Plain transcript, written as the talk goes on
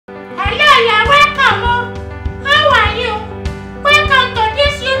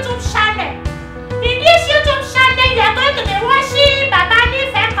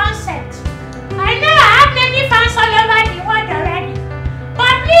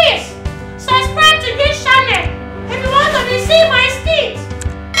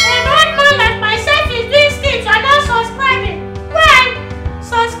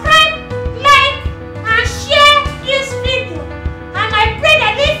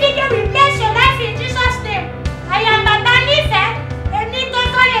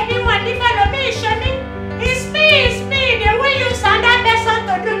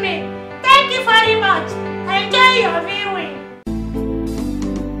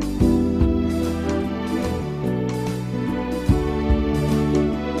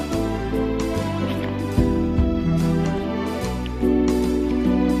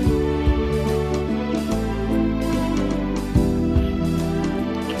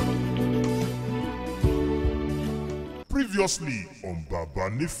Previously on Baba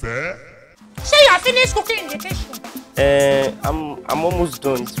NIFE. Say you are finished cooking in the kitchen. I'm almost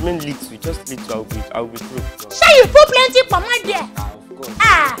done. It's mainly little, just little. I'll be through. Say you put plenty pama there.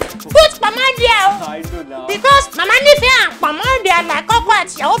 Put pama there. I know now. Because Mama NIFE and pama there like Coco at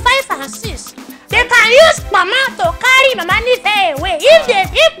your 5 and 6. They can use pama to carry Mama NIFE away.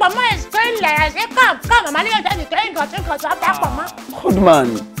 If pama is going like I say, come, Mama NIFE just declaring to after pama. Good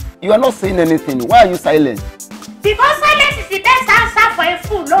man, you are not saying anything. Why are you silent? Because silence is the best answer for a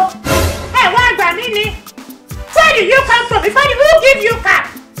fool, no? Hey, what about me? Where did you come from? Before who give you cap?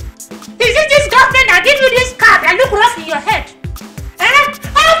 Is it this government that give you this cap and look rough in your head?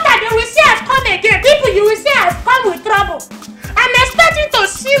 After they will say I've come again, people you will say I've come with trouble. I'm expecting to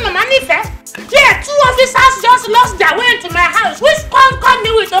see Mama NIFE. Yeah, 2 officers just lost their way into my house. Which come me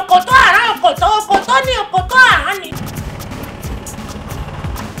with Okoto around Okoto around.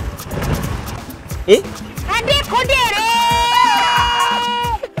 Eh?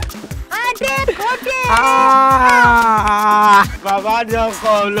 Baba don't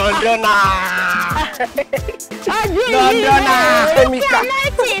come London. Femi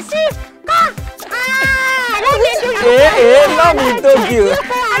love me to you.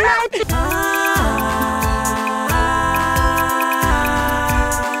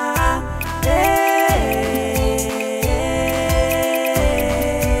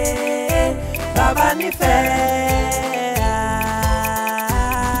 Baba NIFE.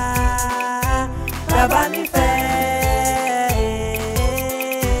 Baba NIFE.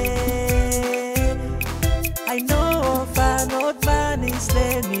 I know of an old man, his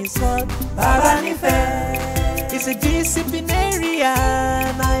name is what? Baba NIFE. He's a disciplinarian,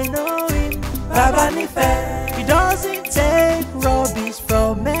 I know him. Baba NIFE. He doesn't take rubbish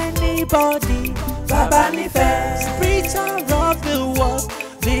from anybody. Baba NIFE. Preacher of the world.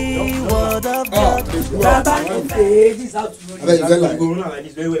 The word of God. Baba NIFE. This out to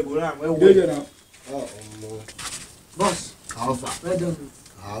Boss, how far? well done.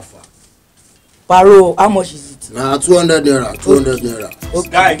 How far? Paro, how much is it? Nah, 200 naira. 200 naira. Okay.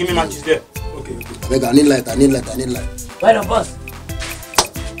 Guy, give me matches there. Okay. I need light. Well done, boss.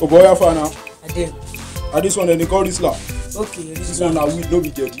 Oh boy, how far now? I did. This one they call this lap. Okay, This one now weed no be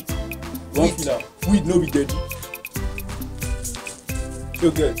dirty. Weed no be dirty.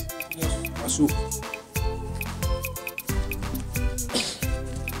 You get? Yes. So.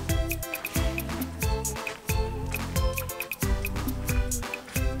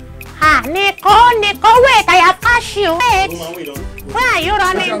 Nico, wait, I have asked you. Wait. Where are you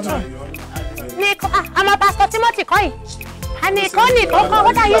running to? Nico, I'm a Pastor Timothy Koi. Nico,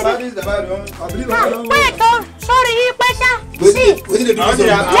 what are you doing? Wait, sorry, see.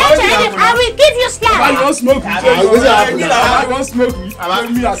 I will give you slap. I don't smoke weed. I don't smoke weed. I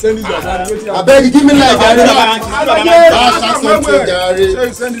send this about. I beg you, give me light.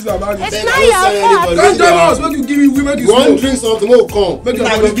 Send this about. It's not your fault. Don't tell us what you give me. We make you One drink something, we'll come. Make your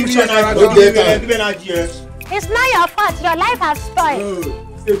body give you It's not your fault. Your life has spoiled.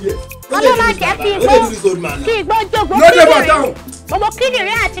 What do this old man now?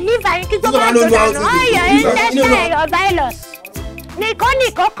 Nico,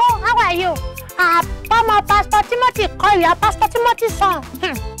 how are you? Pastor Timothy call you, Pastor Timothy's son.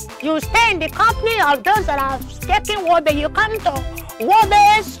 You stay in the company of those that are taking Wobe. You come to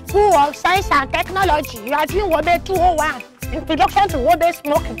Wobe School of Science and Technology. You are doing Wobe 201, Introduction to Wobe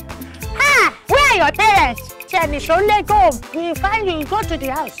Smoking. Where are your parents? Only go. We find you, go to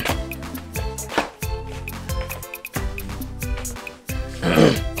the house.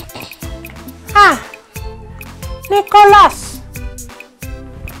 Nicholas.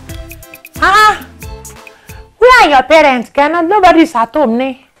 Where are your parents? Cannot nobody's at home,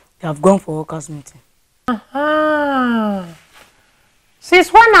 ne? They have gone for workers' meeting.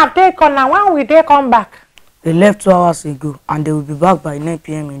 Since when have they gone and when will they come back? They left 2 hours ago and they will be back by 9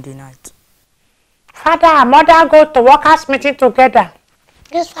 p.m. in the night. Father and mother go to workers' meeting together.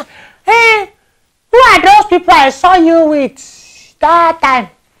 Yes, sir. Hey, who are those people I saw you with that time?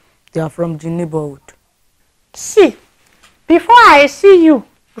 They are from the neighborhood. See, before I see you,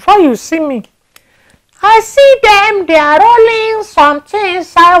 before you see me, I see them, they are rolling something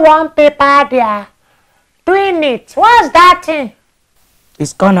inside one paper, they are doing it. What's that thing?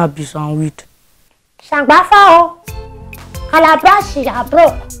 It's cannabis and weed. Shangbafao, Calabash, you are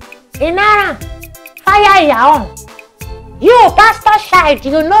broke. Inara, fire your own. You, Pastor Child,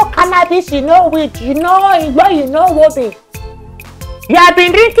 you know cannabis, you know weed, you know Igbo, you know Wobe. You have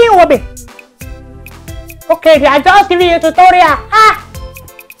been drinking Wobe. Okay, they are just giving you a tutorial.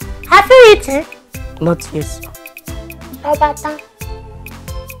 Have you eaten? Not yet, sir.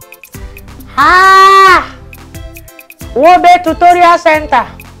 Wobe Tutorial Center.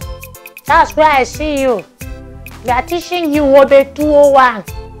 That's where I see you. They are teaching you Wobe 201.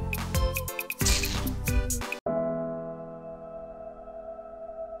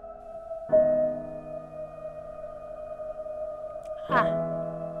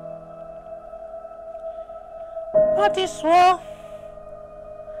 What is wrong?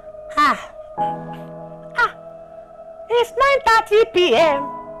 It's 9:30 p.m.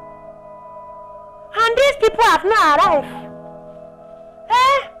 and these people have not arrived.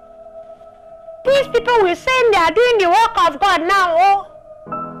 These people will say they are doing the work of God now. Oh,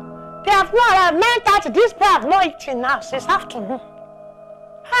 they have not arrived. 9:30. These people have not eaten now since afternoon.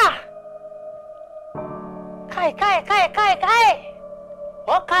 Kai.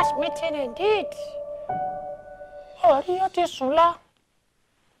 Workers meeting indeed. Oh, what is Sula?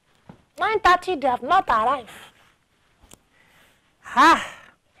 9:30. They have not arrived.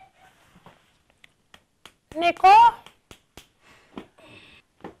 Nico,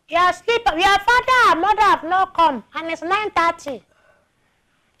 you are sleeping. Your father and mother have not come, and it's 9:30.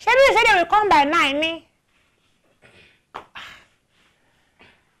 Should we say they will come by 9?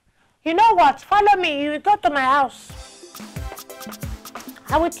 You know what? Follow me. You will go to my house.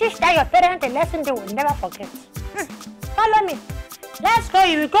 I will teach that your parents a lesson they will never forget. Follow me. Let's go.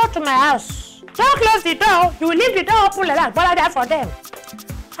 You will go to my house. Don't close the door. You will leave the door open like that. Follow that for them.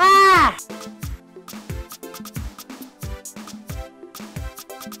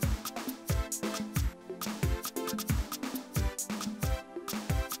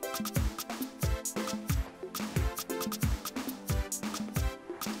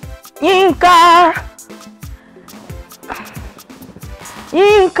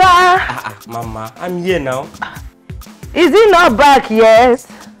 Yinka. Mama, I'm here now. Is he not back yet?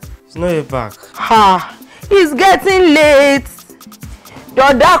 He's not yet back. It's getting late.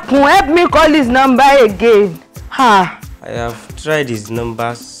 Dodakun, help me call his number again. I have tried his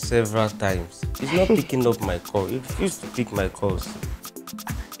number several times. He's not picking up my call. He refused to pick my calls.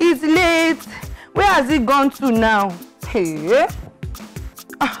 It's late. Where has he gone to now? Hey.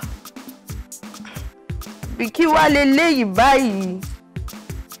 Biki wa leleyi báyìí.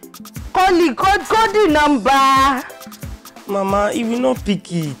 Call the number. Mama, he will not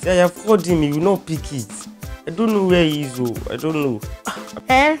pick it. I have called him, he will not pick it. I don't know where he is, oh. I don't know.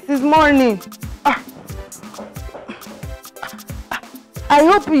 This morning. I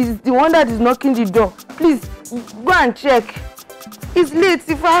hope he's the one that is knocking the door. Please, go and check. It's late,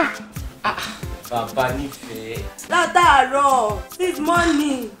 Sifa. Baba Nife. Lataro, this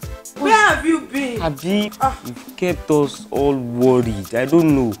morning. Where have you been? Abi, you've kept us all worried. I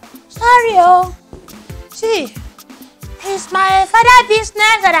don't know. Sorry, oh. See, it's my father's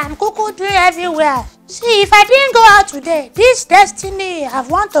business that I'm cuckoo doing everywhere. See, if I didn't go out today, this destiny I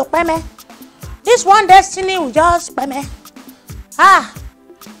want to pay me. This one destiny will just pay me.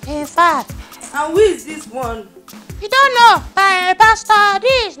 In fact. And who is this one? You don't know, Pastor,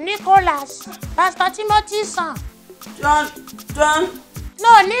 this is Nicholas. Pastor Timothy's son. John?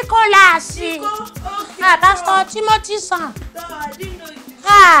 No, Nicholas. Okay. Pastor Timothy's son. No, I didn't know it.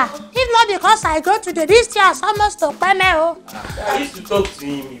 If not because I go today, this year is almost to pay me. I used to talk to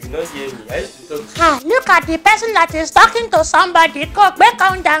him, he will not hear me. I used to talk to him. Look at the person that is talking to somebody. Go back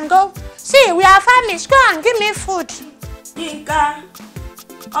down and go. See, we are families. Go and give me food. Yinka.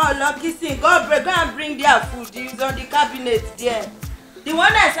 Oh, lucky thing. Go and bring their food. It's on the cabinet there. The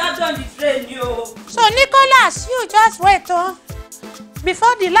one I served on the train, yo. So, Nicholas, you just wait,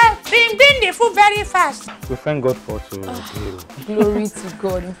 before the light, bring the food very fast. We thank God for today. Glory to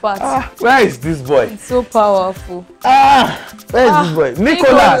God. In fact, Where is this boy? it's so powerful. Where is this boy?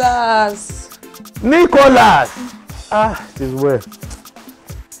 Nicholas! It is well.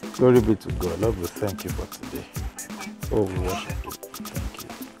 Glory be to God. Lord, we thank you for today. Oh, we worship you. Thank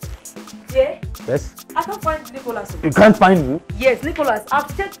you. Yeah? Yes? I can't find Nicholas. You can't find him? Yes, Nicholas.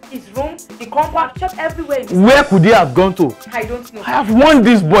 I've checked his room, the compound, I've checked everywhere. Where could he have gone to? I don't know. I have warned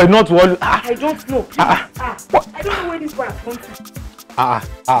this boy not to always... I don't know. Please. I don't know where this boy has gone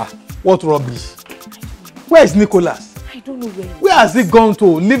to. What rubbish? Where is Nicholas? I don't know where. Where has he gone to,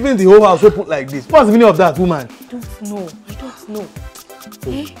 leaving the whole house open like this? What's the meaning of that, woman? I don't know.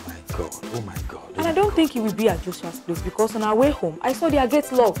 Oh my God. And I don't think he will be at Joshua's place because on our way home, I saw their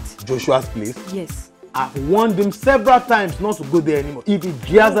gates locked. Joshua's place? Yes. I've warned him several times not to go there anymore. If he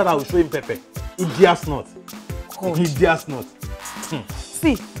dares that, I will show him pepper. He dares not. God. He dares not.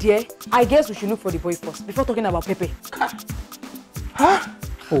 See, dear, I guess we should look for the boy first before talking about Pepe.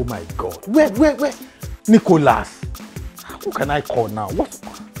 Oh my God. Where? Nicholas. Who can I call now? What?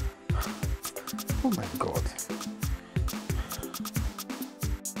 Oh my God.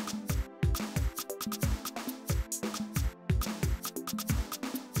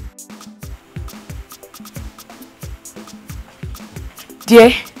 Dear.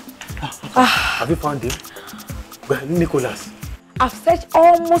 Have you found him? Nicholas. I've searched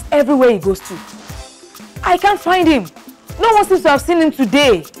almost everywhere he goes to. I can't find him. No one seems to have seen him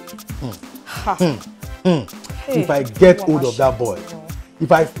today. Hey, if I get hold of that boy,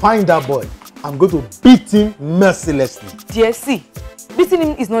 if I find that boy, I'm going to beat him mercilessly. Dear, see, beating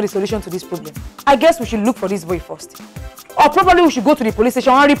him is not the solution to this problem. I guess we should look for this boy first. Or probably we should go to the police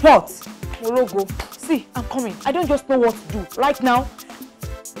station and report. Morogo, see, I'm coming. I don't just know what to do. Right now,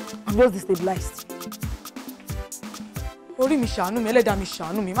 I'm just destabilized.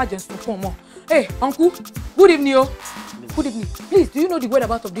 Hey, uncle, good evening. Oh. Good evening. Please, do you know the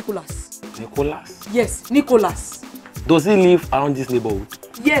whereabouts of Nicholas? Nicholas? Yes, Nicholas. Does he live around this neighborhood?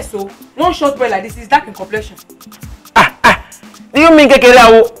 Yes, so one short boy like this is dark in complexion. Do you mean Kekere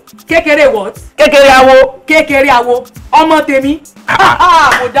Awo? Kekere what? Kekere Awo. Kekere Awo. Omo Temi.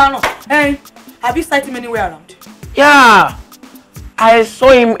 Modano. Hey, have you sighted him anywhere around? Yeah. I saw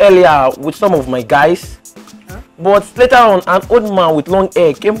him earlier with some of my guys. Huh? But later on, an old man with long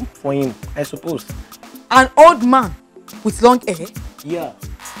hair came for him, I suppose. An old man with long hair? Yeah.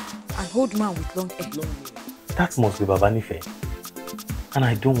 An old man with long hair. That must be Baba Nife. And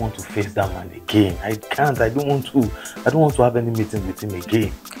I don't want to face that man again. I can't. I don't want to have any meeting with him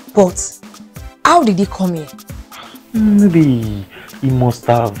again. But how did he come here? Maybe he must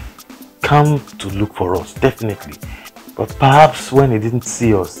have come to look for us, definitely. But perhaps when he didn't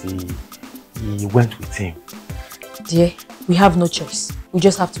see us, he went with him. Dear, we have no choice. We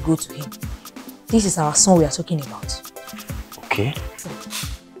just have to go to him. This is our son we are talking about. Okay.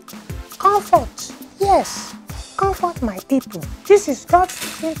 Comfort, yes. Comfort my people. This is God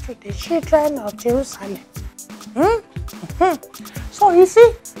speaking to the children of Jerusalem. So you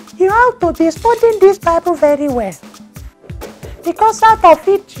see, you have to be studying this Bible very well. Because out of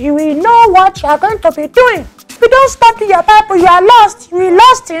it, you will know what you are going to be doing. If you don't study your Bible, you are lost. You will be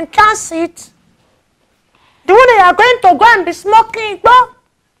lost in transit. The one that you are going to go and be smoking Igbo.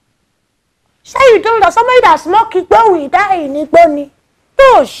 Say you don't know somebody that smoke Igbo will die in Igbo.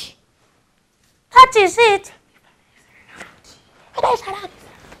 Push. That is it. Let's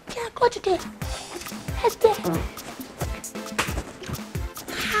go today. Let's go.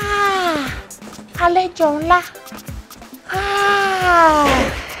 Àlejò ńlá.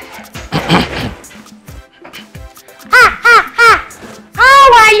 How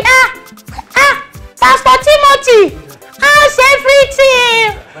are you? Pastor Timothy. How's everything?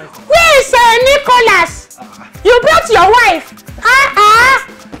 Where is Nicholas? You brought your wife.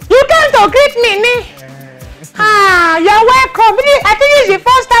 You came to greet me. You're welcome. I think it's the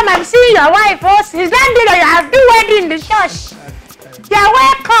first time I'm seeing your wife. Oh, since that day that you have been wedding in the church. You're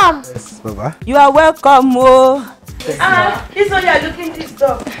welcome. Yes, Baba. You are welcome, oh. This one you are looking this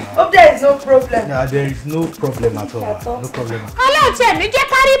up. Hope there is no problem. No, there is no problem at all. No problem. Hello, Temi. You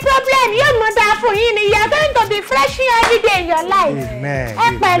carry problem. Your mother for you. You are going to be fresh every day in your life. Amen.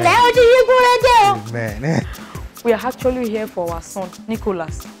 Amen. We are actually here for our son,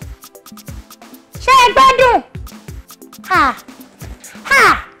 Nicholas.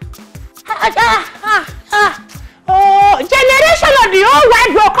 Oh, generation of the old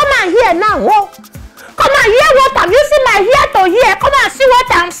white girl, come and hear now. Oh. Come and hear what I'm using my ear to hear. Come and see what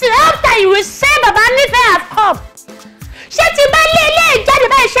I'm seeing. After you will say, Baba Nife have come.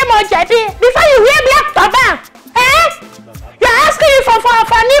 Before you wear black turban, you're asking for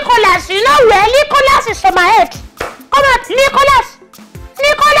Nicholas. You know where Nicholas is on my head. Come on,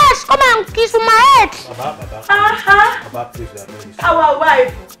 Nicholas, come and kiss my head. Baba, please, you are very sorry. Our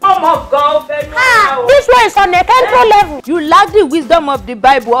wife. Oh my God, this one is on a control level. You lack the wisdom of the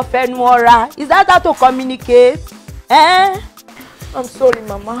Bible of Enwara. Is that how to communicate? I'm sorry,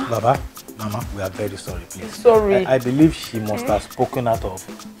 Mama. Baba, Mama, we are very sorry, please. Sorry. I believe she must have spoken out of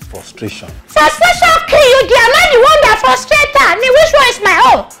frustration. Frustration kill you, dear man. The one that frustrates her. Which one is my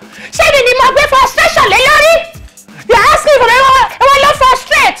own? Say me the more frustration, Lelori. You're asking for me not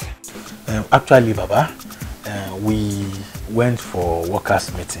frustrate. Actually, Baba, we went for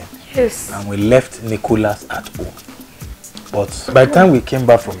workers' meeting. Yes. And we left Nicholas at home. But by the time we came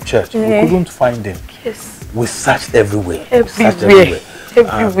back from church, we couldn't find him. Yes. We searched everywhere. Everywhere.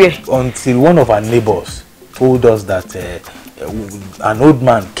 Until one of our neighbors told us that an old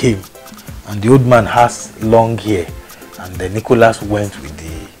man came, and the old man has long hair, and then Nicholas went with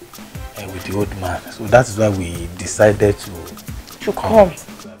the old man. So that's why we decided to come.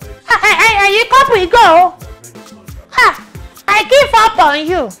 You come, we go. I give up on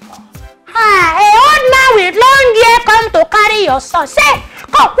you. A old man with long hair come to carry your son. Say,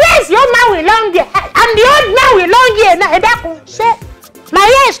 come, where's the old man with long hair? I'm the old man with long hair. Now, say, my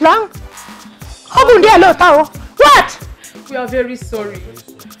hair is long. Open there, what? We are very sorry.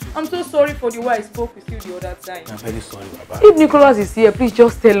 I'm so sorry for the way I spoke with you the other time. I'm very sorry, Baba. If Nicholas is here, please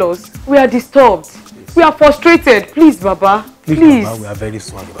just tell us. We are disturbed. Please. We are frustrated. Please, Baba. Please. Baba, we are very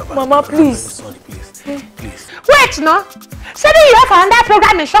sorry, Baba. Mama, please. Sorry, please. Please. Wait, no. Say you have another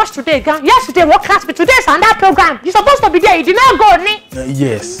program in church today, gang. Yesterday, what class, but today is another program. You're supposed to be there. You did not go, ni?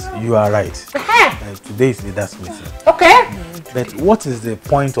 Yes, you are right. Today is leaders meeting. Okay. But what is the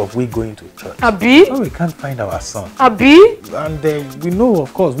point of we going to church? Abi? When we can't find our son. Abi? And we know,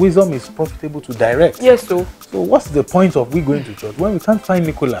 of course, wisdom is profitable to direct. Yes, so. So what's the point of we going to church when we can't find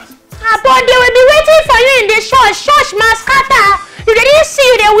Nicholas? But they will be waiting for you in the church. Church must scatter. If they didn't see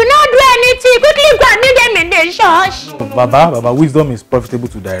you, they will not do anything. Quickly go and meet them in the church. Baba, wisdom is profitable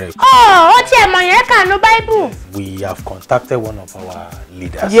to direct. Oh, what's your man? No Bible. We have contacted one of our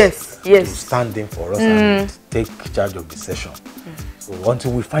leaders. Yes. To stand in for us and take charge of the session. So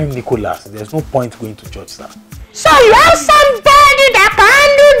until we find Nicholas, there's no point going to church, sir. So you have somebody that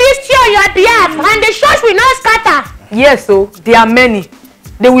can do this to on your behalf, and the church will not scatter. Yes, so there are many.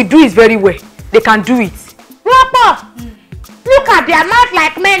 They will do it very well. They can do it. Papa, look at their mouth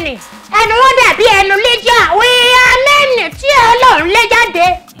like many. And one that be a religion. We are many.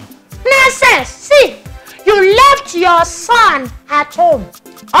 Nonsense. See, you left your son at home,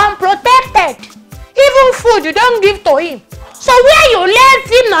 unprotected. Even food you don't give to him. So where you left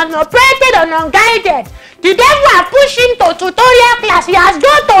him unoperated and unguided, the devil have pushed him to tutorial class. He has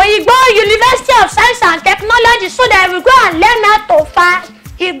gone to Igbo University of Science and Technology so that he will go and learn how to fight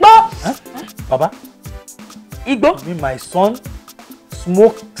Igbo. Baba? Igbo? I mean, my son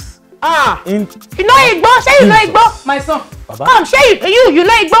smokes in... You know Igbo? Say you know Igbo. My son. Baba? Come, say you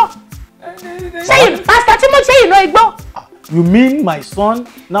know Igbo. Say you, Pastor Timothy, say you know Igbo. You mean my son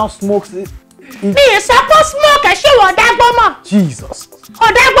now smokes it? Me suppose smoke and she will dagboma. Jesus.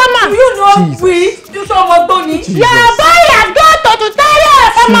 Dagboma. You know weed. You show what Tony. Your boy has gone to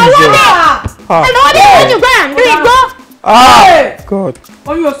tutorial from my water. And what do you go and do Igbo? God.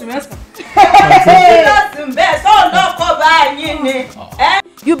 Oh, you semester.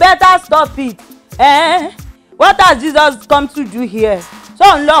 You better stop it. What has Jesus come to do here? So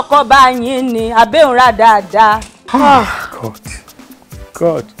unlock up ni abeunra dada.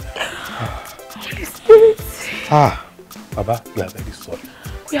 God. Holy Spirit. Baba, we are very sorry.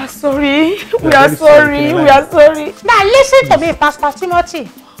 We are sorry. We are sorry. We are sorry. Now listen to me, Pastor Timothy.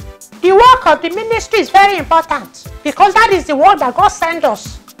 The work of the ministry is very important because that is the work that God sent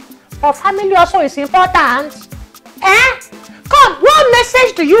us. For family also is important. Come, what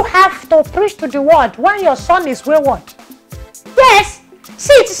message do you have to preach to the world when your son is wayward? Yes,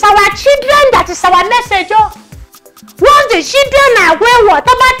 see, it is our children that is our message. Once the children are wayward,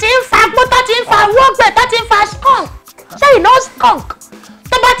 skunk. So you know skunk.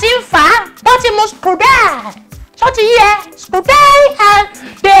 They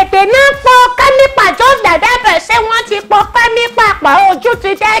now for kanipa just like that person want to for kanipa ojú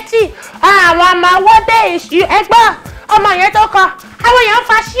ti dirty. Àwọn ọmọ wọ́dé issue ẹgbọ́n ọmọ yẹn tó kọ àwọn èèyàn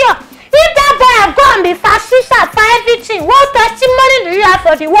fa ṣíọ. If that boy have gone be fascista for everything, what testimony do you have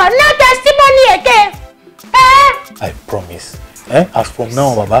for the world? No testimony again. I promise. As from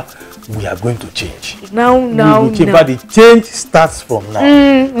now, Baba, we are going to change. Now. But the change starts from now.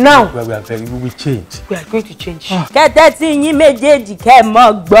 Now. We will change. We are going to change.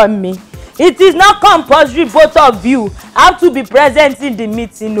 It is not compulsory both of you have to be present in the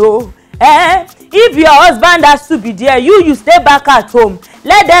meeting. If your husband has to be there, you stay back at home.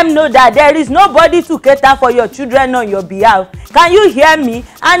 Let them know that there is nobody to cater for your children on your behalf. Can you hear me?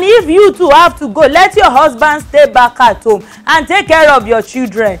 And if you two have to go, let your husband stay back at home and take care of your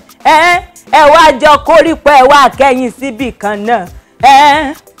children. Wá jọ korípọ̀ ẹ wá kẹ́yìn síbì kan náà.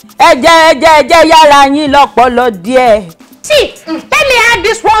 Ẹ jẹ́ yára yín lọ́pọlọ díẹ̀. See, let me add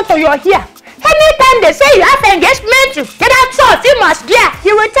this one to your ear. Anytime they say you have engagement to get out church, you must be there.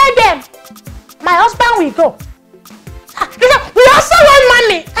 You will tell them, my husband will go. We also want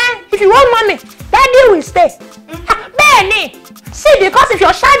mommy. If you want mommy, daddy will stay. Benny, see, because if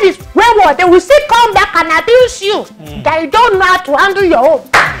your child is wayward, they will still come back and abuse you. That you don't know how to handle your own.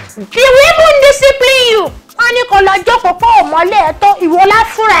 They will even discipline you.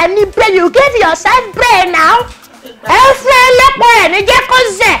 You give yourself brain now.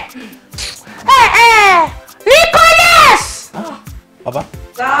 Nicholas! Baba?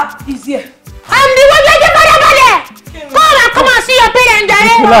 That is here. I'm the one that come and see your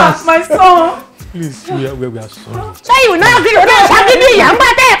parents. My son. Please, we are sorry. So you now agree with us.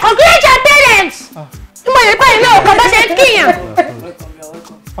 Congratulate your parents. You might buy no conversation.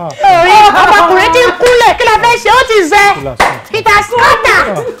 It has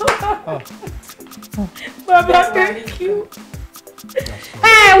scattered. Baba, thank you.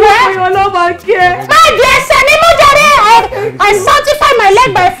 Well, my dear son, I sanctify my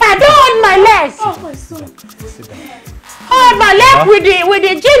leg by fire. Don't hold my legs. Oh, my son. Hold my leg with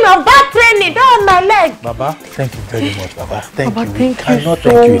the gene of bad training. Don't hold my leg. Baba, thank you very much, Baba. Thank Baba, you. Thank you cannot so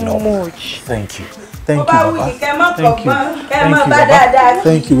thank you enough. much. Thank you. Thank you, Baba. Thank you. Baba.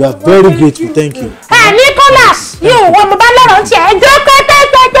 Thank you. We are very grateful. Thank you. Hey, Nicholas, you want to buy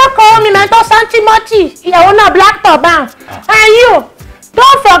a black turban. And you,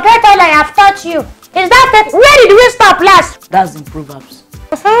 don't forget all I have taught you. Is that it? Where did we stop last? That's in Proverbs.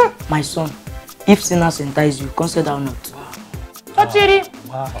 My son, if sinners entice you, consider not. Sotiri.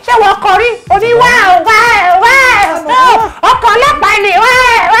 Ṣé wọ́n kọrí? Oní wá. Ọkọ̀ ọlọ́pàá ni wá.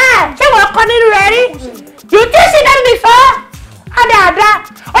 Ṣé wọ́n kọ nínú rẹ̀ rí? You did see them before? Ada.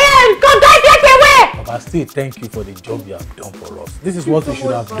 Oh yeah, go get away. Baba, still thank you for the job you have done for us. This is what we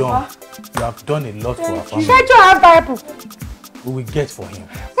should have done. You have done a lot for our family. Ṣé jọ Bible? We will get for him.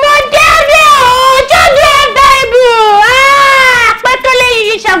 Mo dẹ́bi o, jọ́jọ́ Bible. Pẹ́tẹ́lẹ̀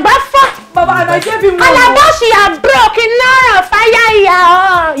yìí ṣàgbá fọ́. Baba, and I gave him one. Calabash, you are broken now.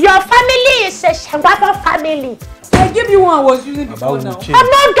 Fire, your family is a Shagwafa family. I gave you one I was using before now. I'm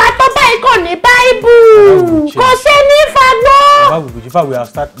not got to buy Bible. Cause any fagbo. Baba, we have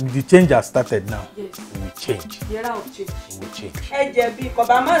started. The change has started now. Yes. We will change. Yeah, I'll change. We will change. Ẹ jẹ̀bi kò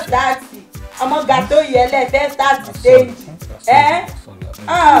bá mọ̀ start. Ọmọ gàtó yẹlẹ̀ fẹ́ start change.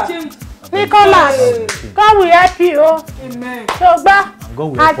 Nicholas, God will help you. Amen. So,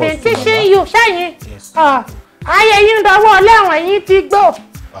 I've been teaching you, saying, ayé yín dọwọ́ Ọlọ́run yín ti gbó.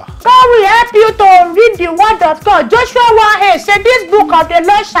 God will help you to read the word of God. Joshua 1:8 say, this book of the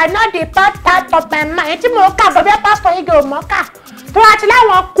Lord shall not depart out of my mind. Tí mo kà bọ̀ bí pastor yìí gò mọ́ kà. Tó wá ti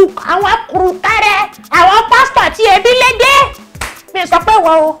láwọn kùrù kárẹ̀, àwọn pastor tí ebi lédè. Mi sọ pé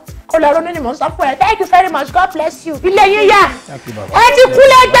wọ́n o. Thank you very much. God bless you. Ilé yín yá. Ẹ ti kú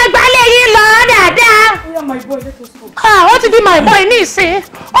lẹ́gbẹ̀gbà lé yín lọ dáadáa. My boy, let us go. Ó ti di my boy ní ìsìn.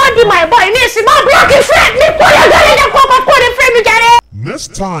 Ó di my boy ní ìsìn. Má block his friend ní kúlẹ̀ gbẹ́lẹ́dẹ́ kọ́kọ́ ní friend mi jàre.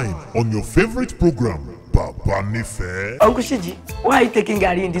 Next time on your favorite program, Baba Nife. Uncle Shiji, why are you taking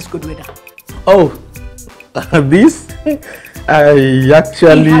Gary in this cold weather? Oh, this? He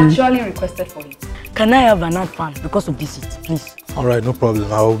actually requested for it. Can I have an ant fan because of this heat, please? All right, no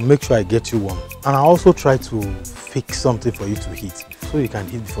problem. I'll make sure I get you one. And I'll also try to fix something for you to eat so you can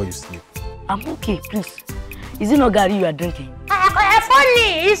eat before you sleep. I'm okay, please. Is it not Gary you are drinking? Ẹ̀fọ́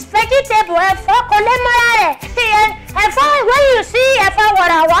ni, it's vegetable. Ẹ̀fọ́ kò lè mọ́ra rẹ̀. Ẹ̀fọ́, when you see ẹ̀fọ́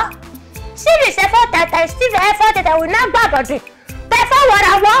wọ̀ràwọ́, see this ẹ̀fọ́ tata, still ẹ̀fọ́ tata will not gbàgbọ́dọ̀. Ẹ̀fọ́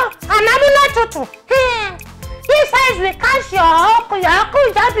wọ̀ràwọ́, ànámúná tutù. This size will catch your uncle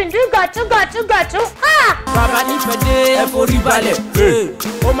jumping do gàtú. Baba Nife dé ẹ forí balẹ̀.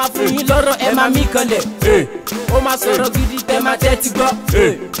 Ó máa fún yín lọ́rọ̀ ẹ máa mí kanlẹ̀. Ó máa sọ̀rọ̀ gidi tẹ máa tẹ́tí gbọ́.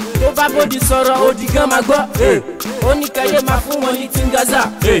 Tó bá bòdì sọ̀rọ̀ òdì gan máa gbọ́. Ó ní káyé máa fún wọn ní tìǹgàzà.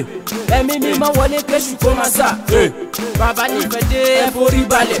 Ẹ̀mí mímọ́ wọlé kéṣù kó máa sà. Baba Nife dé ẹ forí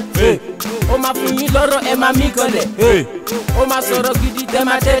balẹ̀. Ó máa fún yín lọ́rọ̀ ẹ máa mí kanlẹ̀. Ó máa sọ̀rọ̀ gidi tẹ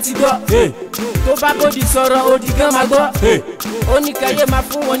máa tẹ́tí gbọ́. Tó bá bòdì sọ̀rọ̀ òdì gan máa gbọ́. Ó ní káyé máa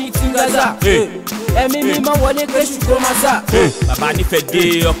fún wọn ní tìǹgàzà. Ẹ̀mí mímọ́ wọlé kéṣù kó máa sà. Baba Nife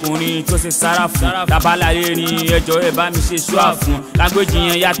dé ọkùnrin tó ṣe sára fún. Tábàlàyé ni ẹjọ́ ẹ bá mi ṣe ṣọ́à fún. Lágbèjì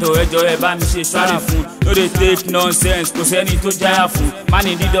yẹn yàtọ̀ ẹjọ́ ẹ bá mi ṣe ṣọ́àrì fún. No dey take nonsense, kò sẹ́ni tó jáyà fún. Man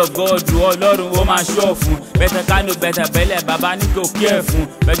in need of God, Ọlọ́run ó máa ṣọ́ fún. Better kind of better bẹ́lẹ̀ baba ní kò kí ẹ̀ fún.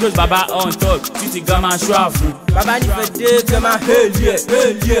 Bẹ́jọ́ baba on top, títí gan máa ṣọ́à fún. Baba Nife dé kẹ́ máa hẹ́ẹ̀lì ẹ̀.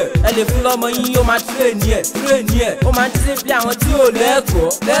 Ẹ lè fún lọ́mọ yín yóò máa tírèèni ẹ̀. Ó máa ń dísé bí àwọn tí ò lẹ́kọ̀ọ́.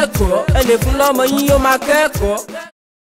 Ẹ lè fún lọ́mọ yín yóò máa kẹ́kọ̀ọ́.